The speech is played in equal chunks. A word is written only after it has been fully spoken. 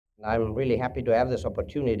I'm really happy to have this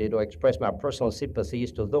opportunity to express my personal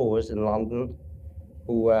sympathies to those in London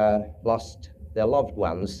who lost their loved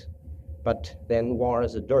ones. But then war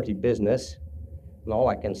is a dirty business, and all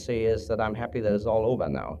I can say is that I'm happy that it's all over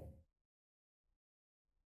now.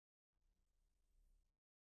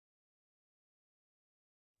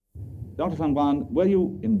 Dr. Von Braun, were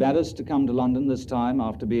you embarrassed to come to London this time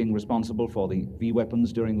after being responsible for the V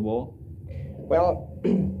weapons during the war? Well,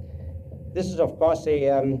 this is, of course,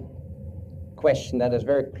 a question that is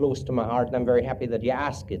very close to my heart, and I'm very happy that you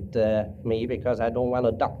ask it me, because I don't want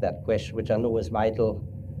to duck that question, which I know is vital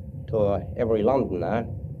to every Londoner.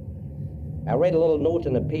 I read a little note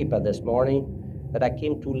in the paper this morning that I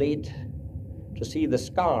came too late to see the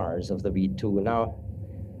scars of the V2. Now,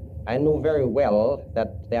 I know very well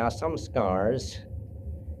that there are some scars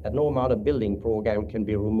that no amount of building program can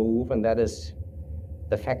be removed, and that is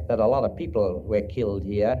the fact that a lot of people were killed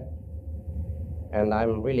here. And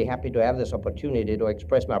I'm really happy to have this opportunity to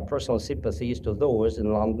express my personal sympathies to those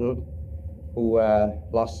in London who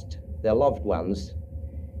lost their loved ones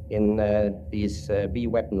in these V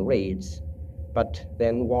weapon raids. But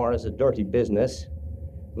then war is a dirty business,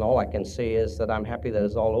 and all I can say is that I'm happy that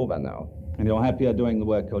it's all over now. And you're happier doing the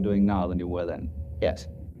work you're doing now than you were then? Yes.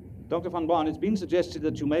 Dr. Von Braun, it's been suggested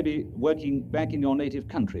that you may be working back in your native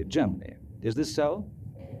country, Germany. Is this so?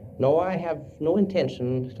 No, I have no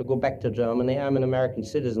intention to go back to Germany. I'm an American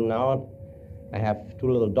citizen now. I have two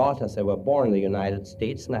little daughters that were born in the United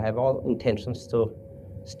States, and I have all intentions to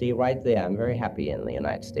stay right there. I'm very happy in the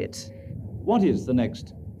United States. What is the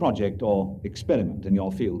next project or experiment in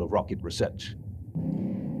your field of rocket research?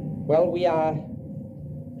 Well, we are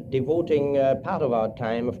devoting part of our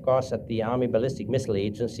time, of course, at the Army Ballistic Missile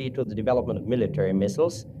Agency to the development of military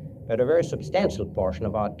missiles. But a very substantial portion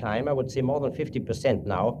of our time, I would say more than 50%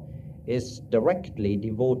 now, is directly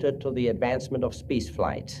devoted to the advancement of space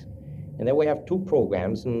flight. And then we have two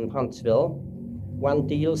programs in Huntsville. One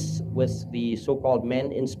deals with the so-called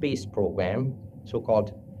Men in Space program,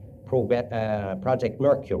 so-called Project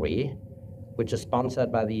Mercury, which is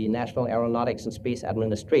sponsored by the National Aeronautics and Space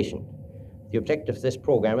Administration. The objective of this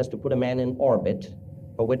program is to put a man in orbit,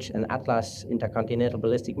 for which an Atlas intercontinental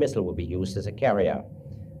ballistic missile will be used as a carrier.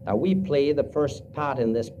 Now, we play the first part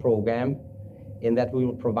in this program in that we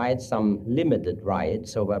will provide some limited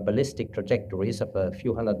rides over ballistic trajectories of a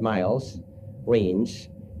few hundred miles range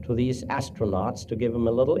to these astronauts to give them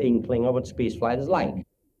a little inkling of what spaceflight is like.